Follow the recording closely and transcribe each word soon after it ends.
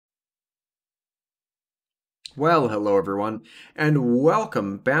Well, hello everyone, and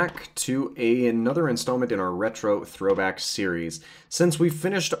welcome back to another installment in our Retro Throwbacks series. Since we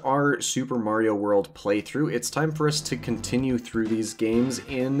finished our Super Mario World playthrough, it's time for us to continue through these games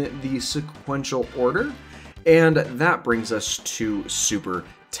in the sequential order, and that brings us to Super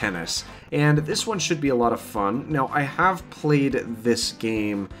Tennis. And this one should be a lot of fun. Now, I have played this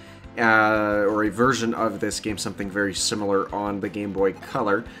game or a version of this game, something very similar on the Game Boy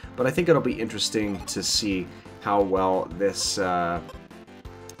Color, but I think it'll be interesting to see how well this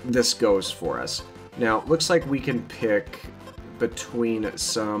this goes for us. Now, looks like we can pick between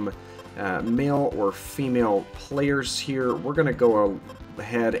some male or female players here. We're gonna go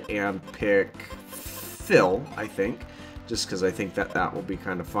ahead and pick Phil, I think, just because I think that will be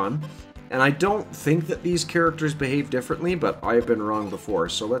kind of fun. And I don't think that these characters behave differently, but I've been wrong before.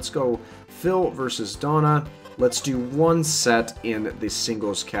 So let's go Phil versus Donna. Let's do one set in the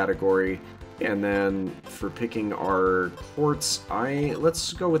singles category. And then for picking our courts,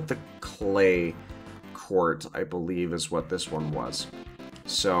 let's go with the clay court, I believe is what this one was.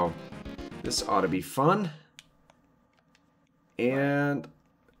 So this ought to be fun. And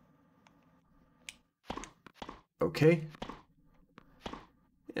okay.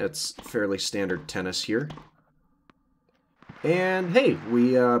 It's fairly standard tennis here. And hey,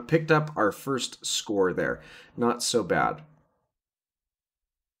 we picked up our first score there. Not so bad.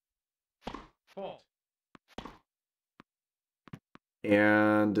 Fault.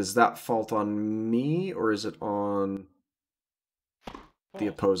 And is that fault on me, or is it on the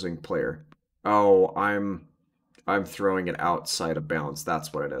opposing player? Oh, I'm throwing it outside of bounds.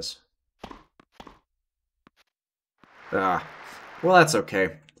 That's what it is. Ah. Well, that's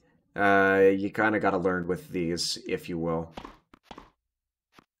okay. You kind of got to learn with these, if you will.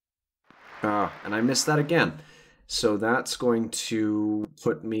 And I missed that again. So that's going to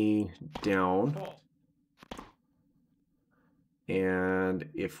put me down. And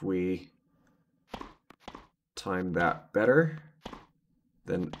if we time that better,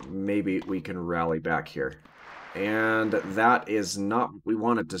 then maybe we can rally back here. And that is not what we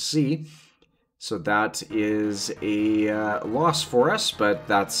wanted to see. So that is a loss for us, but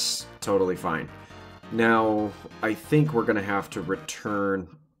that's totally fine. Now, I think we're going to have to return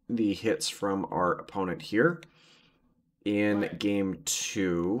the hits from our opponent here in game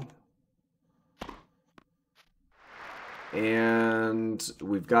 2. And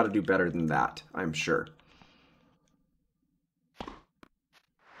we've got to do better than that, I'm sure.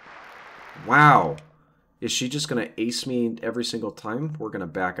 Wow. Is she just going to ace me every single time? We're going to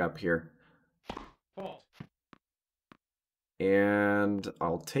back up here. And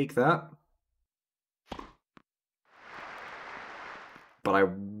I'll take that. But I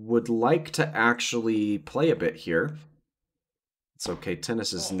would like to actually play a bit here. It's okay,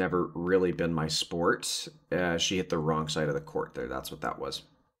 tennis has never really been my sport. She hit the wrong side of the court there, that's what that was.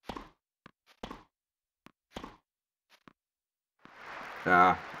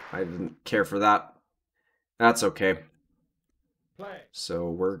 I didn't care for that. That's okay. So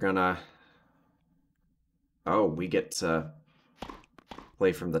we're gonna... Oh, we get to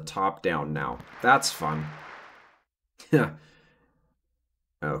play from the top down now. That's fun.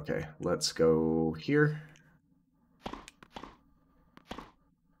 Okay, let's go here.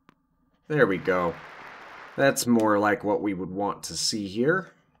 There we go. That's more like what we would want to see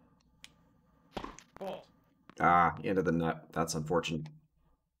here. Into the net. That's unfortunate.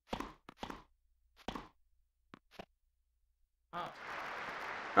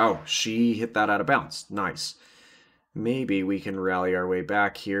 Oh, she hit that out of bounds. Nice. Maybe we can rally our way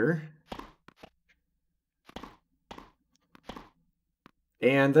back here.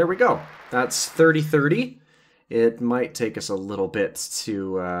 And there we go. That's 30-30. It might take us a little bit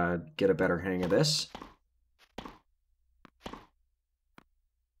to get a better hang of this.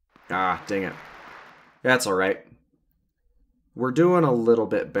 Ah, dang it. That's all right. We're doing a little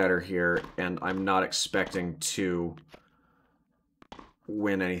bit better here, and I'm not expecting to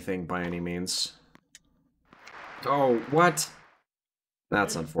win anything by any means. Oh, what?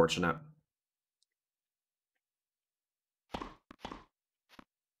 That's unfortunate.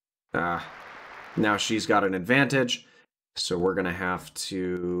 Now she's got an advantage, so we're going to have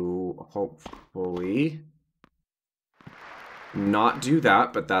to hopefully not do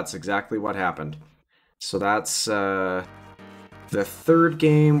that, but that's exactly what happened. So that's the third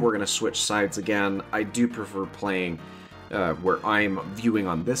game. We're going to switch sides again. I do prefer playing where I'm viewing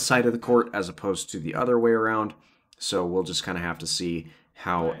on this side of the court as opposed to the other way around. So we'll just kind of have to see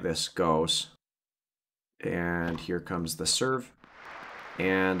how this goes. And here comes the serve.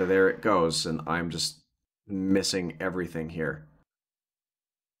 And there it goes. And I'm just missing everything here.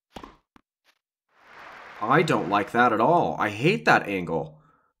 I don't like that at all. I hate that angle.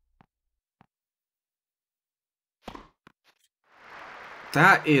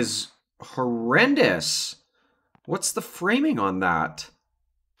 That is horrendous. What's the framing on that?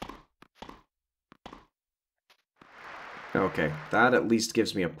 Okay, that at least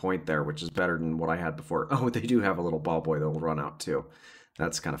gives me a point there, which is better than what I had before. Oh, they do have a little ball boy that will run out too.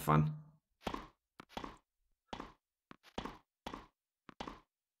 That's kind of fun.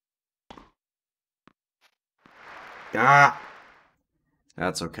 Ah!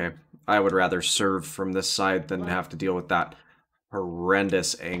 That's okay. I would rather serve from this side than have to deal with that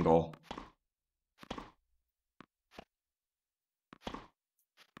horrendous angle.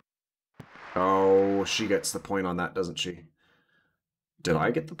 Oh, she gets the point on that, doesn't she? Did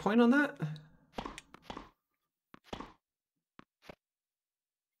I get the point on that?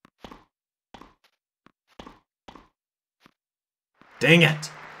 Dang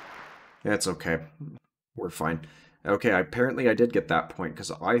it! It's okay. We're fine. Okay, apparently I did get that point,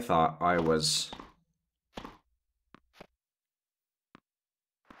 because I thought I was...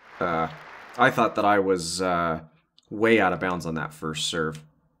 I thought that I was way out of bounds on that first serve.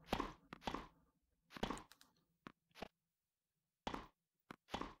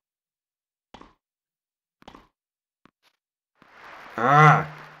 Ah!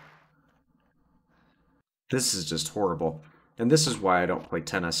 This is just horrible. And this is why I don't play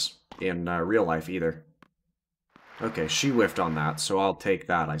tennis in real life either. Okay, she whiffed on that, so I'll take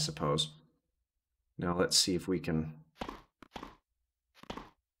that, I suppose. Now let's see if we can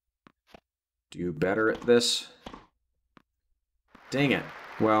do better at this. Dang it.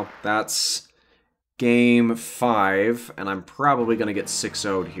 Well, that's game 5, and I'm probably going to get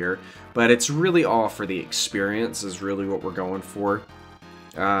 6-0'd here. But it's really all for the experience is really what we're going for.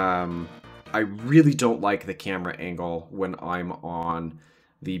 I really don't like the camera angle when I'm on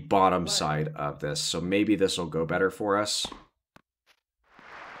the bottom side of this, so maybe this will go better for us.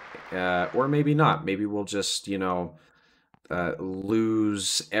 Or maybe not. Maybe we'll just, you know,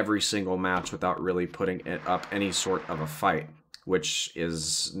 lose every single match without really putting it up any sort of a fight, which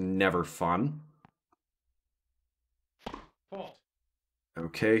is never fun.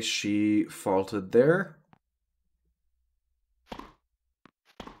 Okay, she faulted there.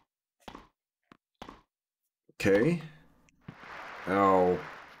 Okay. Oh,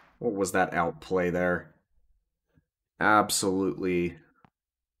 what was that outplay there? Absolutely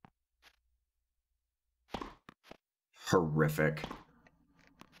horrific.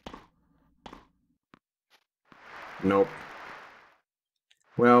 Nope.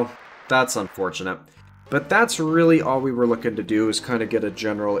 Well, that's unfortunate. But that's really all we were looking to do, is kind of get a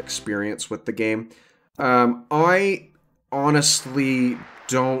general experience with the game. I honestly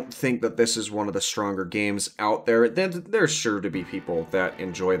don't think that this is one of the stronger games out there. There's sure to be people that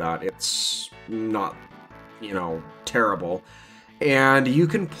enjoy that. It's not, you know, terrible. And you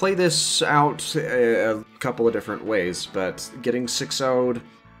can play this out a couple of different ways, but getting 6-0'd,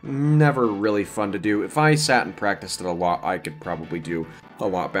 never really fun to do. If I sat and practiced it a lot, I could probably do a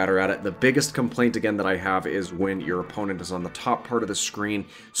lot better at it. The biggest complaint, again, that I have is when your opponent is on the top part of the screen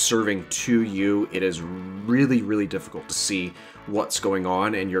serving to you. It is really, really difficult to see what's going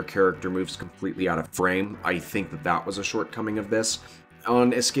on, and your character moves completely out of frame. I think that that was a shortcoming of this.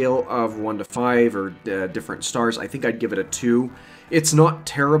 On a scale of 1 to 5 or different stars, I think I'd give it a 2. It's not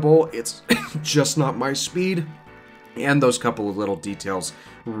terrible, it's just not my speed. And those couple of little details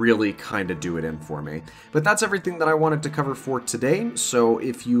really kind of do it in for me. But that's everything that I wanted to cover for today. So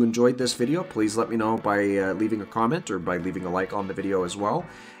if you enjoyed this video, please let me know by leaving a comment or by leaving a like on the video as well.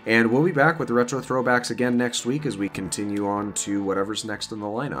 And we'll be back with the Retro Throwbacks again next week as we continue on to whatever's next in the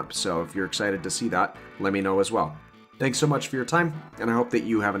lineup. So if you're excited to see that, let me know as well. Thanks so much for your time, and I hope that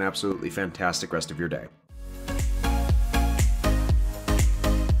you have an absolutely fantastic rest of your day.